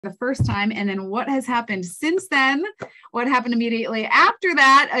the first time, and then what has happened since then, what happened immediately after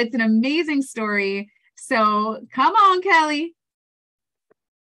that. It's an amazing story. So come on, Kelly.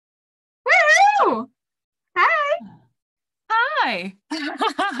 Woo-hoo! Hi. Hi. Who's in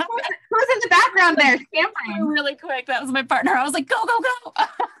the background there? Scampering. Really quick. That was my partner. I was like, go, go, go.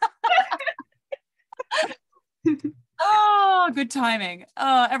 Oh, good timing.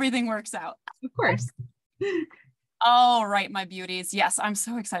 Everything works out. Of course. All right, my beauties. Yes, I'm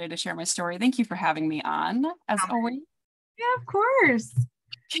so excited to share my story. Thank you for having me on, as always. Yeah, of course.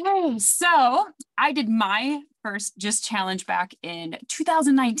 Okay, so I did my first GYST challenge back in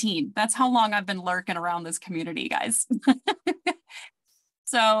 2019. That's how long I've been lurking around this community, guys.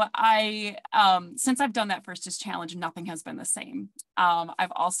 So since I've done that first GYST challenge, nothing has been the same.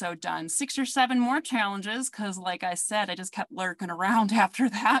 I've also done 6 or 7 more challenges because, like I said, I just kept lurking around after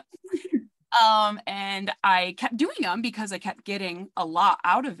that. And I kept doing them because I kept getting a lot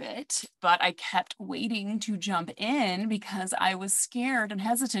out of it, but I kept waiting to jump in because I was scared and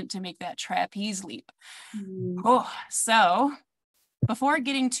hesitant to make that trapeze leap. Oh, so before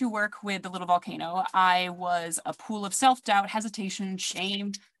getting to work with the little volcano, I was a pool of self-doubt, hesitation,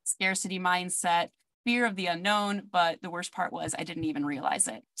 shame, scarcity mindset, fear of the unknown, but the worst part was I didn't even realize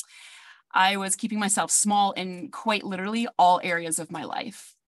it. I was keeping myself small in quite literally all areas of my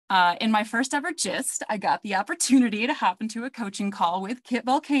life. In my first ever GYST, I got the opportunity to hop into a coaching call with Kit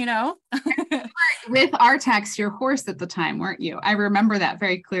Volcano. With Artax, your horse at the time, weren't you? I remember that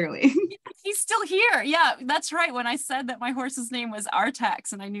very clearly. He's still here. Yeah, that's right. When I said that my horse's name was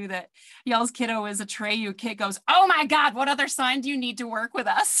Artax and I knew that y'all's kiddo is a Treyu, Kit goes, oh my God, what other sign do you need to work with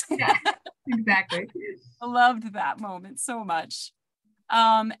us? Yeah, exactly. I loved that moment so much.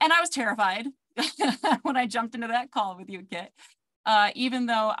 And I was terrified when I jumped into that call with you, Kit. Even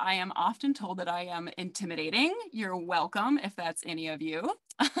though I am often told that I am intimidating, you're welcome if that's any of you.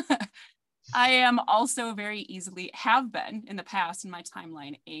 I am also very easily, have been in the past in my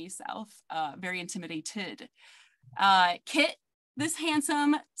timeline, a self, very intimidated. Kit, this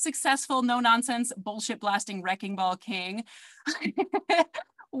handsome, successful, no nonsense, bullshit blasting wrecking ball king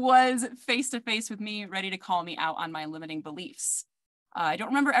was face to face with me, ready to call me out on my limiting beliefs. I don't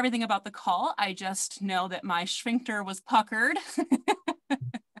remember everything about the call. I just know that my sphincter was puckered and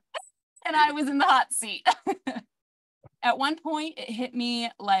I was in the hot seat. At one point, it hit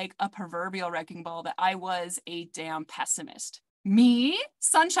me like a proverbial wrecking ball that I was a damn pessimist. Me,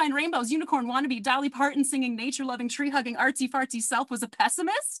 sunshine, rainbows, unicorn, wannabe, Dolly Parton singing, nature-loving, tree-hugging, artsy-fartsy self was a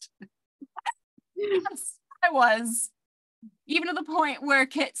pessimist? Yes, I was. Even to the point where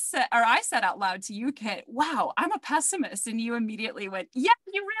Kit said, or I said out loud to you, Kit, wow, I'm a pessimist. And you immediately went, yeah,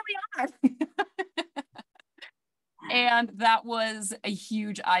 you really are. And that was a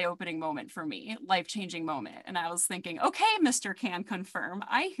huge eye-opening moment for me, life-changing moment. And I was thinking, okay, Mr. Can confirm,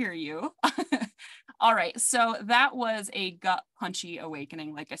 I hear you. All right, so that was a gut-punchy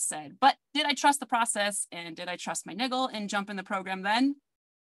awakening, like I said. But did I trust the process and did I trust my niggle and jump in the program then?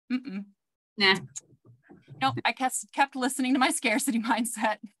 Nah. Nope, I kept listening to my scarcity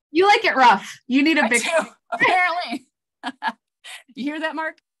mindset. You like it rough. You need a big... Apparently. You hear that,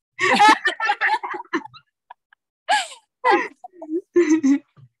 Mark?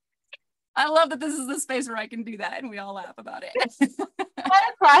 I love that this is the space where I can do that and we all laugh about it. What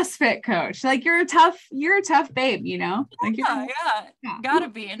a CrossFit coach. Like you're a tough babe, you know? Like yeah, gotta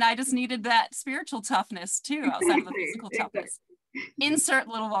be. And I just needed that spiritual toughness too, outside of the physical toughness. Insert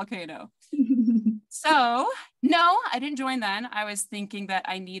little volcano. So no, I didn't join then. I was thinking that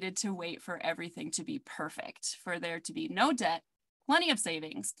I needed to wait for everything to be perfect, for there to be no debt, plenty of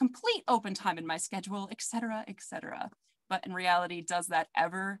savings, complete open time in my schedule, etc., etc. But in reality, does that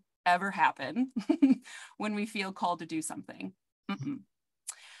ever happen when we feel called to do something?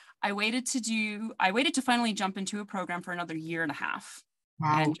 I waited to finally jump into a program for another 1.5 years.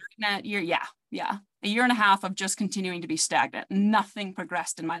 Wow. And during that year, a 1.5 years of just continuing to be stagnant. Nothing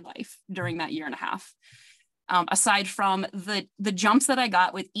progressed in my life during that 1.5 years. Aside from the jumps that I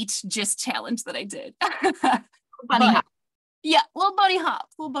got with each GYST challenge that I did. Bunny hop. Yeah, little bunny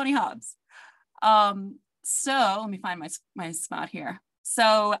hops. So let me find my spot here.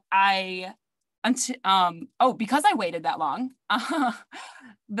 So because I waited that long,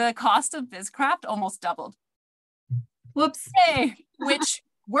 the cost of BizCraft almost doubled. Whoops. Hey, which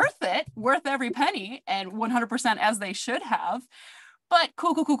worth every penny and 100% as they should have. But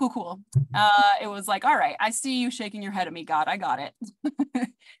cool. It was like, all right, I see you shaking your head at me, God, I got it.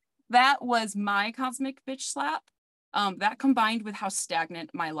 That was my cosmic bitch slap. That combined with how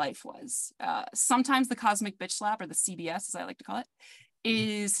stagnant my life was. Sometimes the cosmic bitch slap, or the CBS as I like to call it,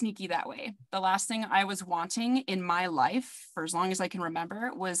 is sneaky that way. The last thing I was wanting in my life, for as long as I can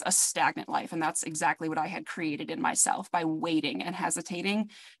remember, was a stagnant life. And that's exactly what I had created in myself by waiting and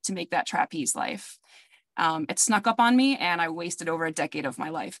hesitating to make that trapeze life. It snuck up on me, and I wasted over a decade of my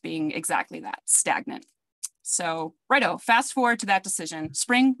life being exactly that, stagnant. So righto, fast forward to that decision.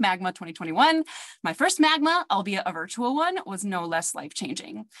 Spring Magma 2021. My first Magma, albeit a virtual one, was no less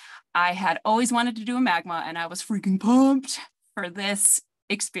life-changing. I had always wanted to do a Magma, and I was freaking pumped for this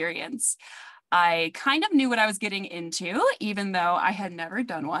experience. I kind of knew what I was getting into, even though I had never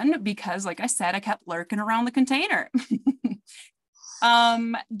done one, because like I said, I kept lurking around the container.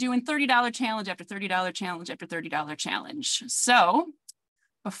 Doing $30 challenge after $30 challenge after $30 challenge. So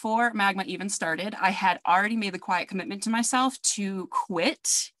before Magma even started, I had already made the quiet commitment to myself to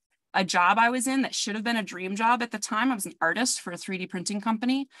quit a job I was in that should have been a dream job at the time. I was an artist for a 3D printing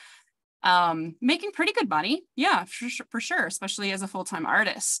company, making pretty good money. Yeah, for sure, especially as a full-time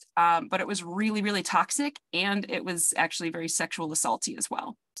artist. But it was really, really toxic, and it was actually very sexual assaulty as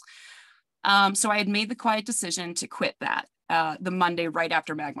well. So I had made the quiet decision to quit that the Monday right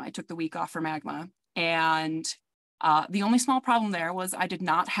after Magma. I took the week off for Magma, and the only small problem there was I did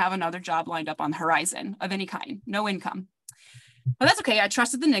not have another job lined up on the horizon of any kind, no income. But that's okay. I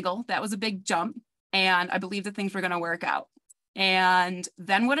trusted the niggle. That was a big jump, and I believed that things were going to work out. And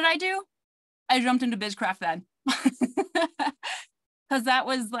then what did I do? I jumped into BizCraft then. Because that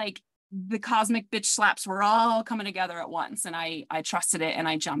was like the cosmic bitch slaps were all coming together at once, and I trusted it and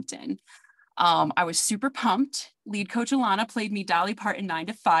I jumped in. I was super pumped. Lead coach Alana played me Dolly Parton 9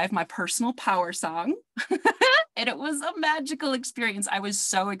 to 5, my personal power song. And it was a magical experience. I was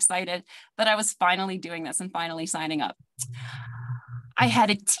so excited that I was finally doing this and finally signing up. I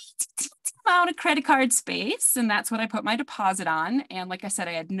had a amount of credit card space, and that's what I put my deposit on. And like I said,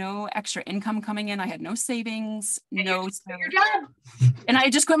 I had no extra income coming in. I had no savings, no. And I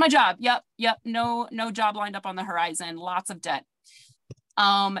just quit my job. Yep. No job lined up on the horizon. Lots of debt.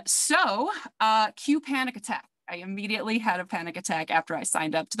 Cue panic attack. I immediately had a panic attack after I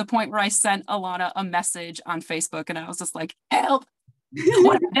signed up, to the point where I sent Alana a message on Facebook, and I was just like, help,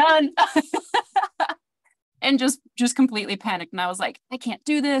 what have I done? And just completely panicked. And I was like, I can't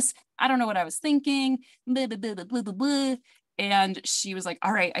do this. I don't know what I was thinking. Blah, blah, blah, blah, blah, blah. And she was like,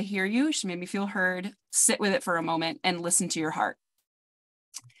 all right, I hear you. She made me feel heard. Sit with it for a moment and listen to your heart.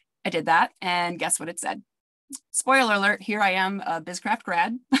 I did that. And guess what it said? Spoiler alert, here I am, a BizCraft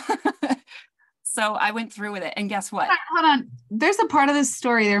grad. So I went through with it, and guess what? Hold on. There's a part of this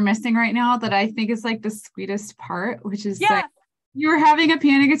story they're missing right now that I think is like the sweetest part, which is like, you were having a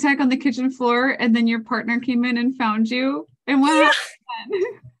panic attack on the kitchen floor, and then your partner came in and found you. And what happened?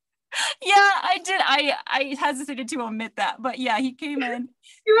 Yeah, I did. I hesitated to omit that, but yeah, he came in.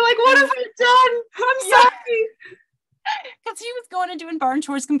 You were like, what have I done? I'm sorry. Because he was going and doing barn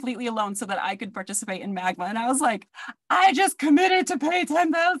chores completely alone so that I could participate in Magma. And I was like, I just committed to pay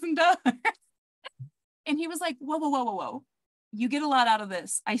 $10,000. And he was like, whoa. You get a lot out of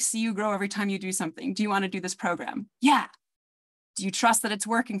this. I see you grow every time you do something. Do you want to do this program? Yeah. Do you trust that it's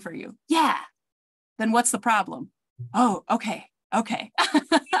working for you? Yeah. Then what's the problem? Oh, okay.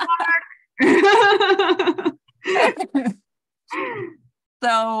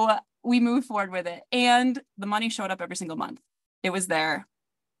 So we moved forward with it, and the money showed up every single month. It was there.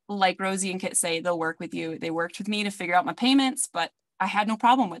 Like Rosie and Kit say, they'll work with you. They worked with me to figure out my payments, but I had no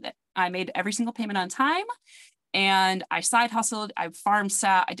problem with it. I made every single payment on time, and I side hustled. I farm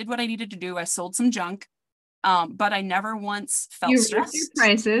sat. I did what I needed to do. I sold some junk, but I never once felt stressed. You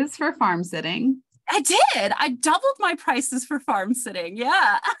raised your prices for farm sitting. I did. I doubled my prices for farm sitting.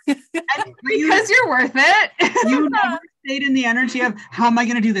 Yeah. Because you're worth it. You never stayed in the energy of, how am I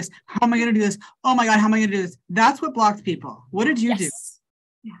going to do this? How am I going to do this? Oh my God, how am I going to do this? That's what blocked people. What did you do?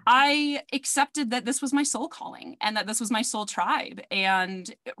 I accepted that this was my soul calling and that this was my soul tribe, and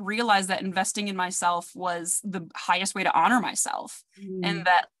realized that investing in myself was the highest way to honor myself. And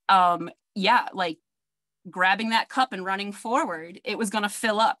that, like grabbing that cup and running forward, it was going to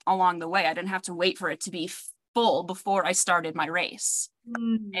fill up along the way. I didn't have to wait for it to be full before I started my race.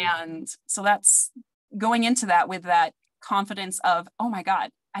 And so that's going into that with that confidence of, oh my God,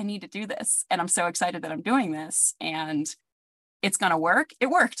 I need to do this. And I'm so excited that I'm doing this, and it's going to work. It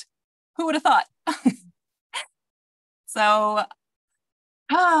worked. Who would have thought? So,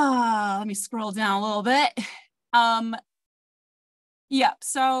 let me scroll down a little bit.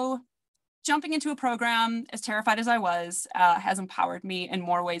 So jumping into a program, as terrified as I was, has empowered me in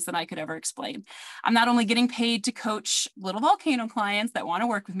more ways than I could ever explain. I'm not only getting paid to coach little volcano clients that want to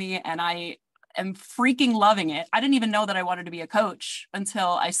work with me, and I am freaking loving it. I didn't even know that I wanted to be a coach until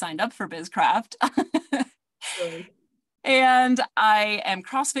I signed up for BizCraft. And I am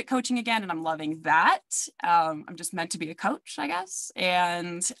CrossFit coaching again, and I'm loving that. I'm just meant to be a coach, I guess.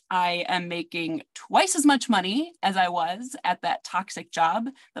 And I am making twice as much money as I was at that toxic job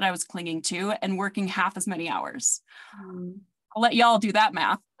that I was clinging to, and working half as many hours. I'll let y'all do that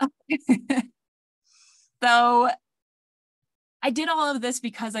math. So I did all of this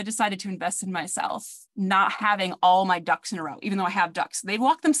because I decided to invest in myself, not having all my ducks in a row, even though I have ducks. They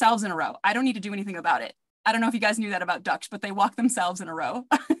walk themselves in a row. I don't need to do anything about it. I don't know if you guys knew that about ducks, but they walk themselves in a row.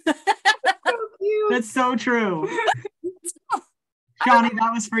 So cute. That's so true. Johnny,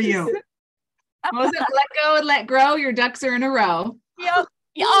 that was for you. What was it? Let go and let grow. Your ducks are in a row. Yep.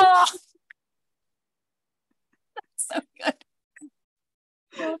 Oh, that's so good.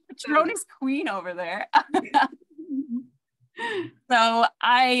 Patronus queen over there. So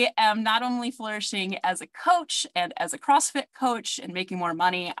I am not only flourishing as a coach and as a CrossFit coach and making more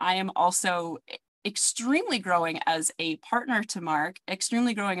money, I am also extremely growing as a partner to Mark,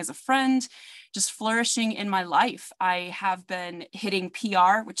 extremely growing as a friend, just flourishing in my life. I have been hitting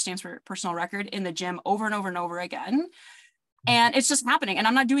PR, which stands for personal record, in the gym over and over and over again. And it's just happening. And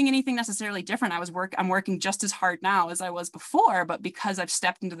I'm not doing anything necessarily different. I'm working just as hard now as I was before, but because I've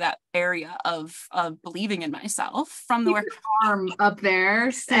stepped into that area of believing in myself from the work. Arm up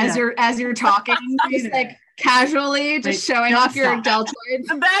there as you're talking, just like casually just showing off your deltoids.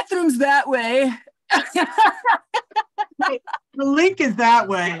 The bathroom's that way. The link is that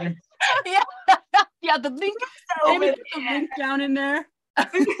way. Yeah, the link. The link down in there.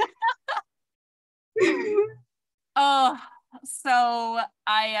 Oh, so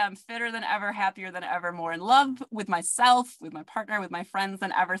I am fitter than ever, happier than ever, more in love with myself, with my partner, with my friends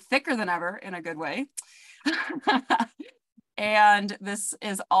than ever, thicker than ever in a good way. And this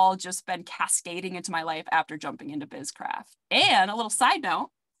is all just been cascading into my life after jumping into BizCraft. And a little side note,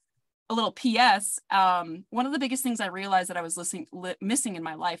 a little PS, one of the biggest things I realized that I was missing in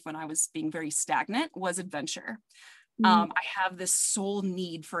my life when I was being very stagnant was adventure. I have this soul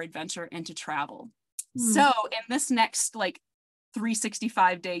need for adventure and to travel. So in this next like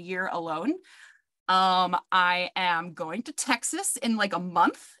 365-day year alone, I am going to Texas in like a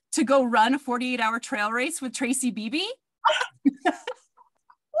month to go run a 48-hour trail race with Tracy Beebe.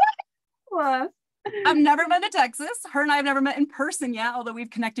 What? I've never been to Texas. Her and I have never met in person yet, although we've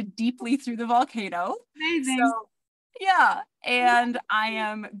connected deeply through the volcano. Amazing. So, yeah. And I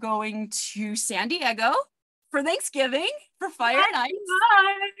am going to San Diego for Thanksgiving for Fire Nights.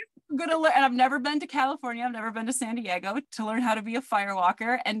 I'm gonna learn, and I've never been to California. I've never been to San Diego to learn how to be a fire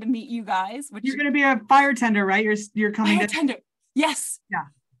walker and to meet you guys. Which you're gonna be a fire tender, right? You're coming fire tender. Yes. Yeah.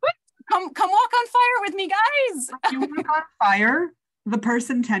 Come walk on fire with me, guys. You walk on fire. The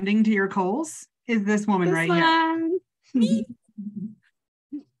person tending to your coals is this woman right here.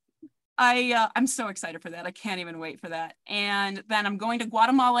 I'm so excited for that. I can't even wait for that. And then I'm going to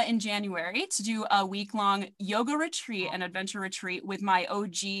Guatemala in January to do a week-long yoga retreat and adventure retreat with my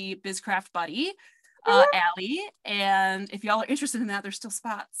OG BizCraft buddy, Allie. And if y'all are interested in that, there's still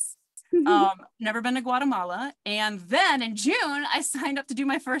spots. Never been to Guatemala. And then in June, I signed up to do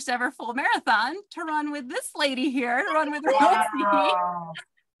my first ever full marathon to run with this lady here, to run with Rosie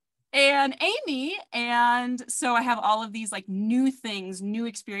and Amy. And so I have all of these like new things, new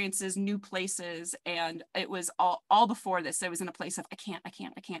experiences, new places. And it was all before this. I was in a place of I can't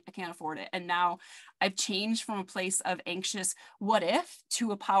afford it. And now I've changed from a place of anxious what if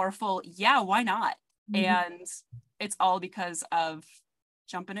to a powerful yeah, why not? And it's all because of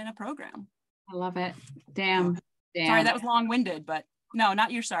jumping in a program. I love it. Damn. Sorry, that was long-winded, but no,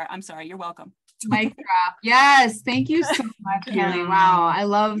 not your sorry. I'm sorry. You're welcome. Mic drop. Yes. Thank you so much, Kelly. Wow. I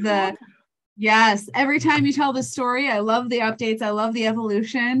love yes. Every time you tell the story, I love the updates. I love the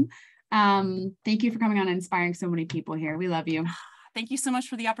evolution. Thank you for coming on and inspiring so many people here. We love you. Thank you so much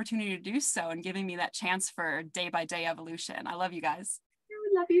for the opportunity to do so and giving me that chance for day by day evolution. I love you guys.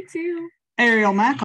 We love you too. Ariel Mack